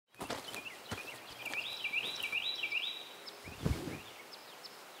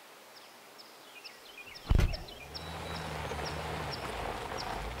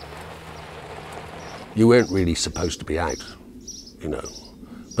you weren't really supposed to be out, you know.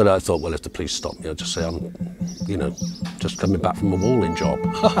 But I thought, well, if the police stop me, I'll just say I'm, you know, just coming back from a walling job.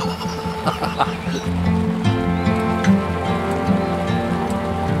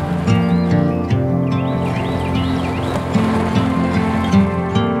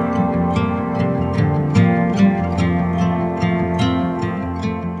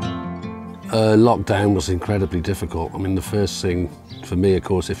 Lockdown was incredibly difficult. I mean, the first thing for me, of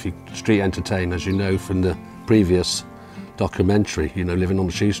course, if you street entertain, as you know from the previous documentary, you know, living on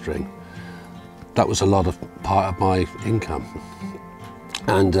a shoestring, that was a lot of part of my income.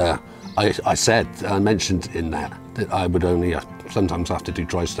 And I mentioned in that I would only sometimes have to do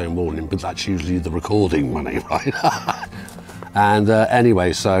dry stone walling, but that's usually the recording money, right? And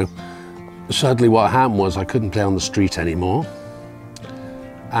anyway, so suddenly what happened was I couldn't play on the street anymore.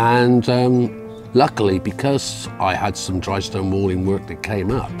 And luckily, because I had some dry stone walling work that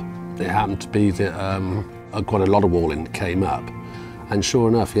came up, it happened to be that quite a lot of walling came up. And sure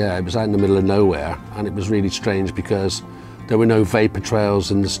enough, yeah, it was out in the middle of nowhere, and it was really strange because there were no vapor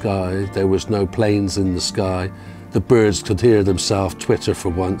trails in the sky, there was no planes in the sky, the birds could hear themselves twitter for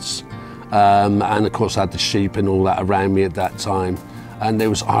once, and of course I had the sheep and all that around me at that time. And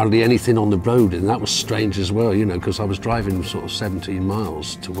there was hardly anything on the road, and that was strange as well, you know, because I was driving sort of 17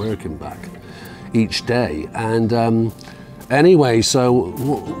 miles to work and back each day. And anyway, so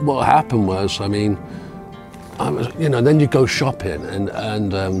what happened was, I mean, you know, then you go shopping, and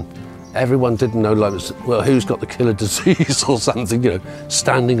everyone didn't know, like, well, who's got the killer disease or something, you know,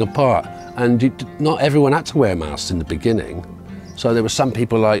 standing apart. And not everyone had to wear masks in the beginning. So there were some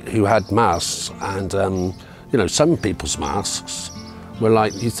people like who had masks, and you know, some people's masks were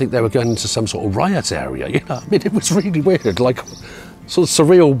like, you'd think they were going into some sort of riot area, you know. I mean, it was really weird, like sort of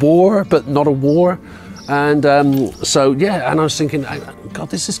surreal war, but not a war. And so, yeah, and I was thinking,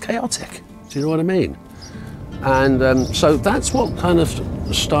 God, this is chaotic. Do you know what I mean? And so that's what kind of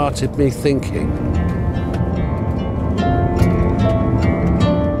started me thinking.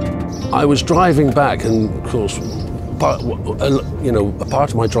 I was driving back, and of course, you know, a part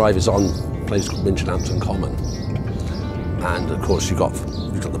of my drive is on a place called Minchinhampton Common. And of course, you've got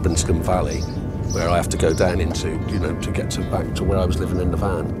the Brinscombe Valley, where I have to go down into, you know, to get back to where I was living in the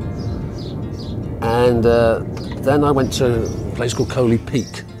van. And then I went to a place called Coley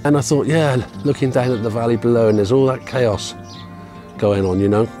Peak. And I thought, yeah, looking down at the valley below, and there's all that chaos going on, you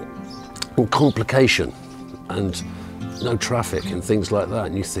know, and complication, and no traffic and things like that.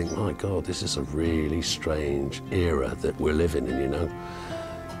 And you think, my God, this is a really strange era that we're living in, you know.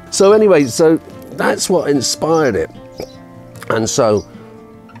 So anyway, so that's what inspired it. And so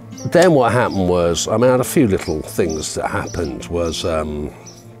then what happened was, I mean, I had a few little things that happened. Was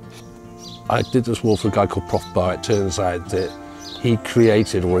I did this walk for a guy called Prof Barr. It turns out that he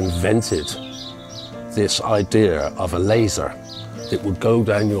created or invented this idea of a laser that would go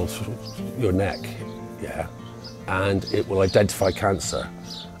down your neck, yeah, and it will identify cancer,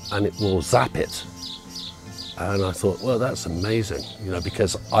 and it will zap it. And I thought, well, that's amazing, you know,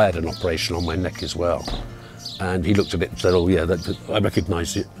 because I had an operation on my neck as well. And he looked at it and said, oh yeah, I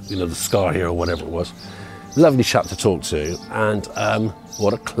recognise it, you know, the scar here or whatever it was. Lovely chap to talk to, and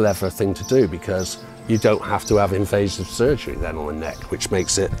what a clever thing to do, because you don't have to have invasive surgery then on the neck, which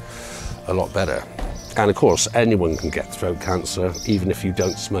makes it a lot better. And of course, anyone can get throat cancer, even if you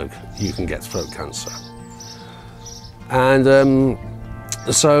don't smoke, you can get throat cancer. And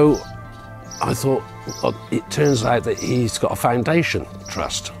so I thought, well, it turns out that he's got a foundation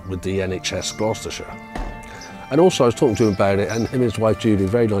trust with the NHS Gloucestershire. And also I was talking to him about it, and him and his wife Julie,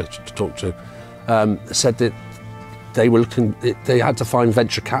 very nice to talk to, said that they were they had to find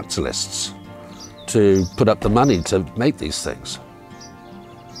venture capitalists to put up the money to make these things.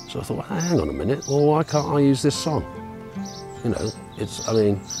 So I thought, well, hang on a minute, well, why can't I use this song? You know, it's, I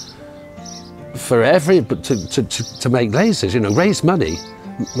mean, but to make lasers, you know, raise money,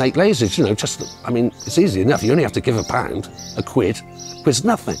 make lasers, you know, just, I mean, it's easy enough. You only have to give £1, a quid, it's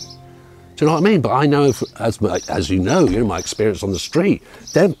nothing. Do you know what I mean? But I know, as you know, my experience on the street,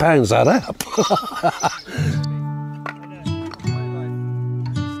 £10 add up.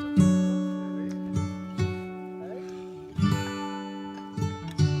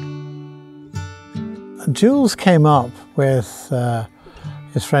 Jools came up with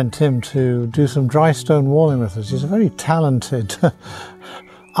his friend Tim to do some dry stone walling with us. He's a very talented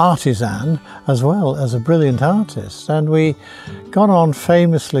artisan as well as a brilliant artist, and we got on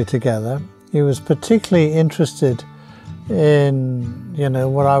famously together. He was particularly interested in, you know,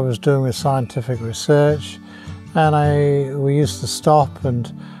 what I was doing with scientific research, and we used to stop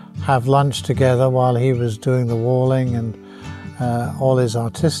and have lunch together while he was doing the walling and all his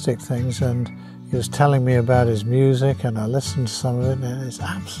artistic things. And he was telling me about his music, and I listened to some of it, and it's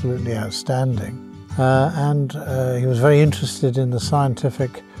absolutely outstanding. And he was very interested in the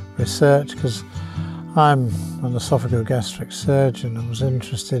scientific research, because I'm an esophagogastric surgeon and was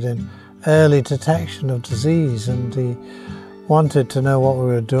interested in early detection of disease, and he wanted to know what we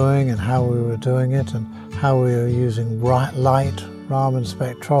were doing and how we were doing it, and how we were using light, Raman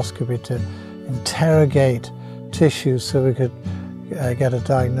spectroscopy to interrogate tissues so we could get a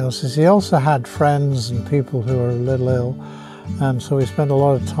diagnosis. He also had friends and people who were a little ill, and so we spent a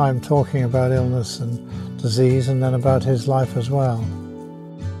lot of time talking about illness and disease, and then about his life as well.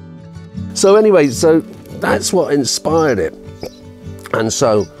 So anyway, so that's what inspired it. And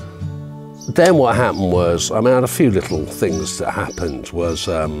so then what happened was, I mean, I had a few little things that happened was,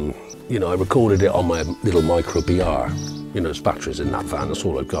 you know, I recorded it on my little micro BR. You know, there's batteries in that van, that's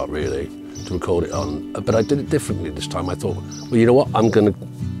all I've got really to record it on. But I did it differently this time. I thought, well, you know what,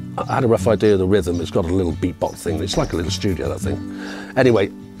 I had a rough idea of the rhythm. It's got a little beatbox thing. It's like a little studio, that thing. Anyway,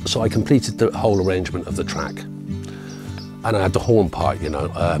 so I completed the whole arrangement of the track. And I had the horn part, you know.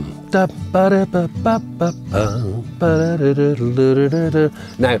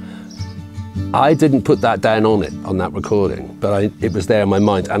 Now, I didn't put that down on that recording, but it was there in my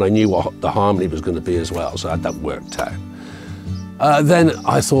mind, and I knew what the harmony was going to be as well, so I had that worked out. Then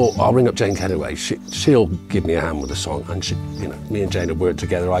I thought, I'll ring up Jane Kennaway. She'll give me a hand with the song, and you know, me and Jane have worked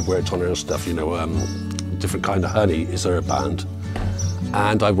together. I've worked on her stuff, you know. Different Kind of Honey is her band,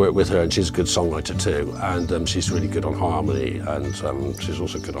 and I've worked with her, and she's a good songwriter too, and she's really good on harmony, and she's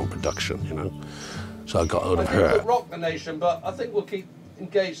also good on production, you know. So I got hold of her. We'll rock the nation, but I think we'll keep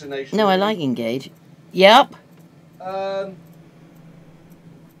Engage the Nation. No, I like Engage. Yep. A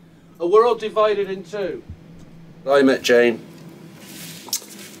world divided in two. I met Jane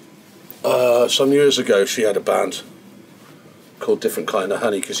some years ago. She had a band called Different Kind of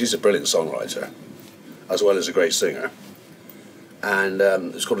Honey, because she's a brilliant songwriter as well as a great singer, and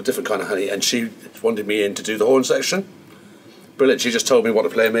it's called A Different Kind of Honey, and she wanted me in to do the horn section. Brilliant. She just told me what to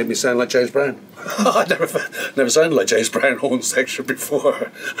play and made me sound like James Brown. I never sounded like James Brown horn section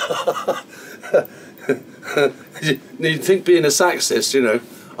before. You'd think, being a saxist, you know,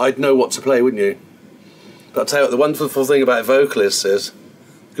 I'd know what to play, wouldn't you? But I'll tell you what, the wonderful thing about vocalists is,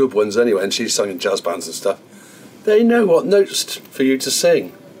 good ones anyway, and she's sung in jazz bands and stuff, they know what notes for you to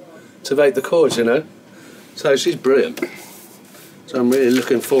sing, to make the chords, you know. So she's brilliant. So I'm really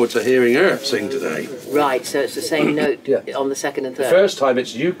looking forward to hearing her sing today. Right, so it's the same note on the second and third. The first time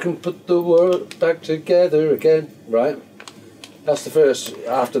it's "You can put the world back together again," right? That's the first,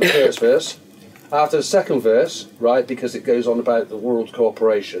 after the first verse. After the second verse, right, because it goes on about the World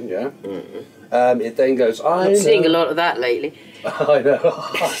Corporation, yeah? Mm-hmm. It then goes, I'm seeing a lot of that lately. I know.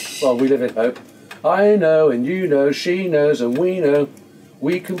 Well, we live in hope. I know, and you know, she knows, and we know,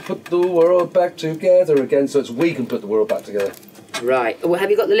 we can put the world back together again. So it's we can put the world back together. Right. Well,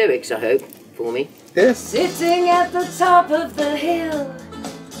 have you got the lyrics, I hope, for me? Yes. Sitting at the top of the hill,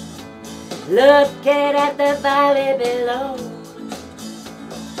 looking at the valley below,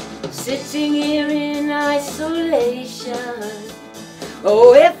 sitting here in isolation,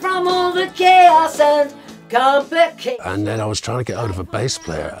 away from all the chaos and complication. And then I was trying to get hold of a bass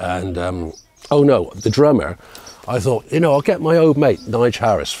player, and oh no, the drummer. I thought, you know, I'll get my old mate, Nigel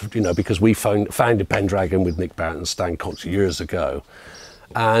Harris, you know, because we founded Pendragon with Nick Barrett and Stan Cox years ago.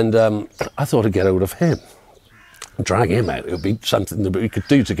 And I thought I'd get hold of him, drag him out. It would be something that we could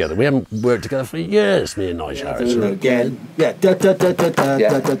do together. We haven't worked together for years, me and Nigel Harris. Again, yeah, da, da, da, da, da,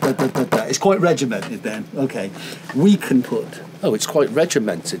 da, da, da, da, da, da. It's quite regimented then. Okay, we can put. Oh, it's quite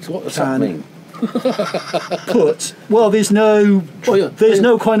regimented. What does that mean? Put. Well, there's no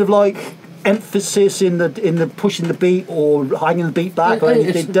kind of like emphasis in the pushing the beat or hanging the beat back or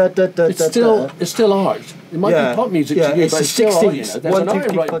anything. It's still art. It might be pop music to you, but it's still art, you know. There's an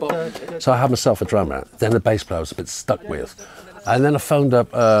art right behind. So I had myself a drummer. Then the bass player I was a bit stuck with, and then I phoned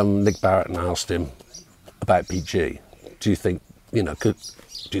up Nick Barrett and asked him about PG. Do you think, you know, do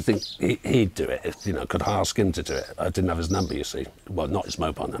you think he'd do it? If, you know, could I ask him to do it? I didn't have his number, you see. Well, not his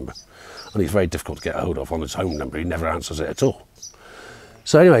mobile number, and he's very difficult to get hold of on his home number. He never answers it at all.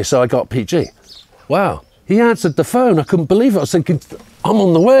 So anyway, so I got PG. Wow, he answered the phone. I couldn't believe it. I was thinking, I'm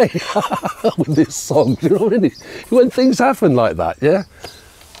on the way with this song. You know what I mean? When things happen like that, yeah.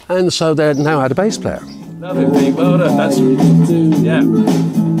 And so they now had a bass player. Lovely big, well done. That's yeah.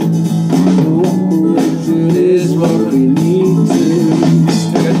 Is what we need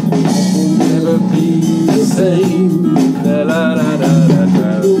to never be the same. La la la la la.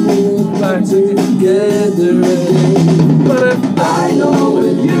 Back together again. I know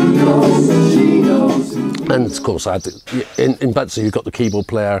and you know, she knows. And of course, I had in Betsy, you've got the keyboard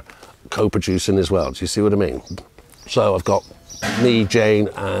player, co-producing as well. Do you see what I mean? So I've got me, Jane,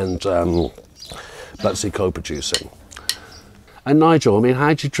 and Buttsy co-producing. And Nigel, I mean,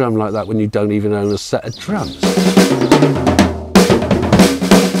 how do you drum like that when you don't even own a set of drums?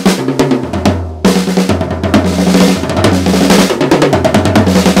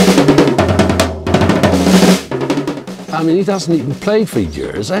 I mean, he doesn't even play for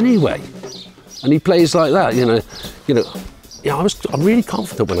years anyway, and he plays like that. Yeah, I'm really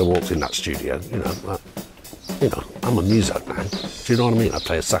confident when I walked in that studio. I'm a music man. Do you know what I mean? I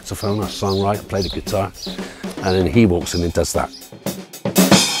play a saxophone, I songwrite, I play the guitar, and then he walks in and does that.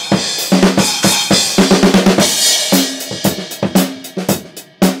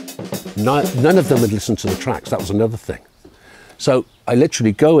 None of them had listened to the tracks. That was another thing. So I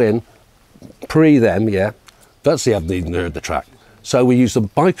literally go in, pre them, yeah. Buttsy hadn't even heard the track. So we used the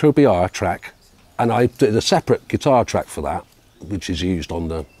micro BR track, and I did a separate guitar track for that, which is used on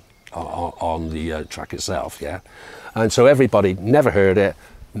the track itself, yeah. And so everybody never heard it.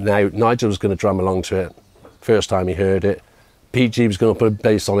 Now Nigel was going to drum along to it. First time he heard it. PG was going to put a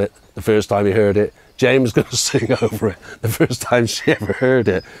bass on it. The first time he heard it. Jane was going to sing over it. The first time she ever heard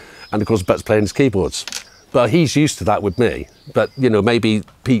it. And of course, But's playing his keyboards. But he's used to that with me. But maybe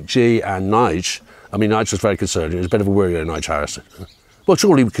PG and Nige. I mean, Nige was very concerned. He was a bit of a worrier, Nigel Harris. Well,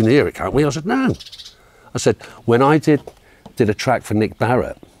 surely we can hear it, can't we? I said, no. I said, when I did a track for Nick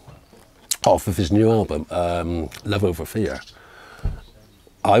Barrett off of his new album, Love Over Fear,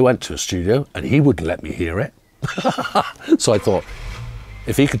 I went to a studio and he wouldn't let me hear it. So I thought,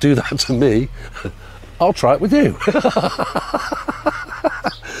 if he could do that to me, I'll try it with you.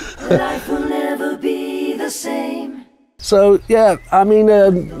 Life will never be the same. So yeah, I mean,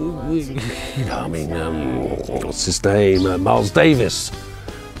 what's his name? Miles Davis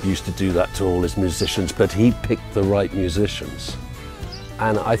used to do that to all his musicians, but he picked the right musicians,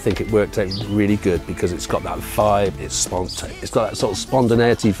 and I think it worked out really good because it's got that vibe. It's got that sort of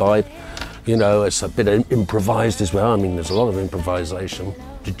spontaneity vibe. It's a bit improvised as well. I mean, there's a lot of improvisation.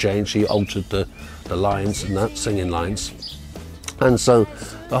 Jane, she altered the lines and that, singing lines. And so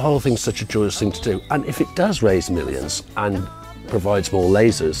the whole thing's such a joyous thing to do. And if it does raise millions and provides more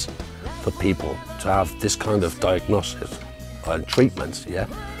lasers for people to have this kind of diagnosis and treatment, yeah,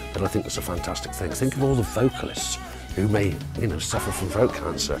 then I think that's a fantastic thing. Think of all the vocalists who may, suffer from throat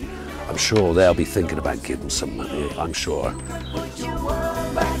cancer. I'm sure they'll be thinking about giving some money, I'm sure. Put your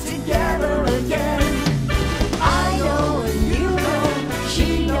world back together again. I know and you know,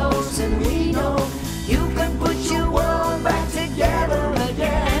 she knows and we know. You can put your world back together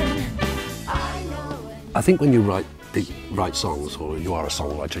again. I know. I think when you write songs, or you are a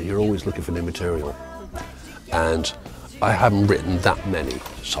songwriter, you're always looking for new material. And I haven't written that many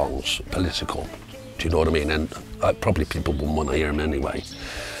songs political. Do you know what I mean? And probably people wouldn't want to hear them anyway.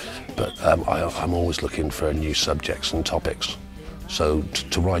 But I'm always looking for new subjects and topics. So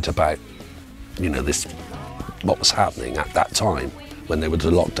to write about, what was happening at that time when there was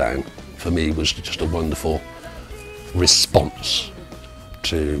a lockdown, for me was just a wonderful response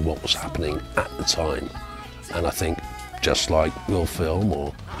to what was happening at the time. And I think just like we'll film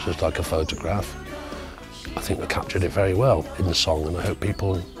or just like a photograph, I think I captured it very well in the song, and I hope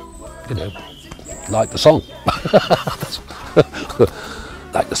people, like the song.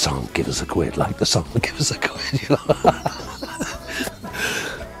 Like the song, give us a quid. Like the song, give us a quid.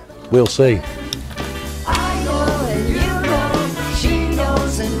 We'll see. I know and you know, she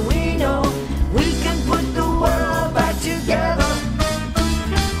knows and we know. We can put the world back together.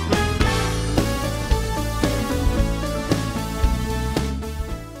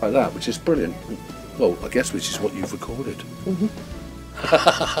 Like that, which is brilliant. Well, I guess which is what you've recorded. Mm-hmm.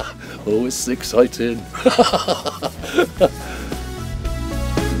 Oh, it's exciting.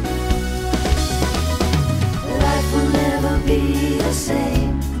 Life will never be the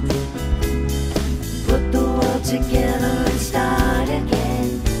same. Put the world together and start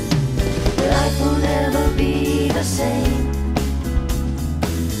again. Life will never be the same.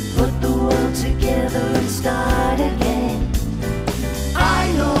 Put the world together and start again.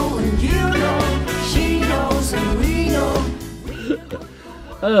 I know and you know, she knows and we know.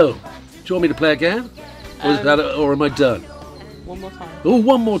 Oh, do you want me to play again? Or am I done? One more time. Oh,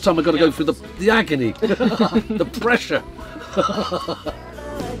 one more time. I've got to go through the agony, the pressure.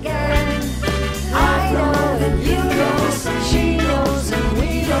 Again. I know and you know, she knows and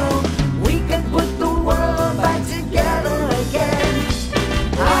we know. We can put the world back together again.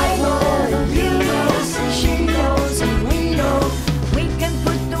 I know and you know, she knows and we know. We can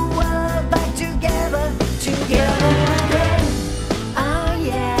put the world back together again. Oh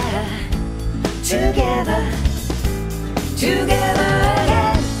yeah, together.